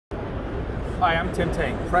Hi, I'm Tim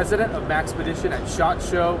Tang, president of Maxpedition at SHOT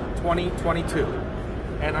Show 2022.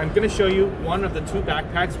 And I'm going to show you one of the two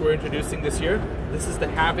backpacks we're introducing this year. This is the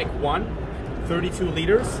Havoc 1, 32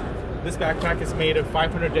 liters. This backpack is made of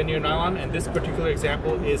 500 denier nylon, and this particular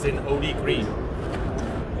example is in OD green.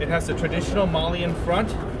 It has the traditional MOLLE in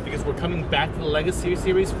front because we're coming back to the Legacy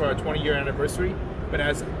series for our 20-year anniversary, but it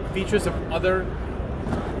has features of other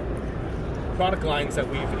product lines that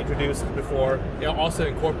we've introduced before. They are also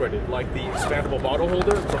incorporated, like the expandable bottle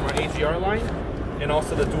holder from our AGR line, and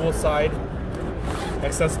also the dual side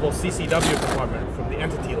accessible CCW compartment from the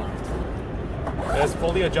Entity line. It has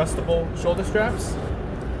fully adjustable shoulder straps,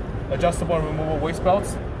 adjustable and removable waist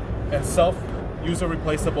belts, and self-user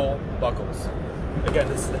replaceable buckles. Again,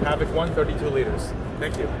 this is the Havoc 1, 32 liters.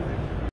 Thank you.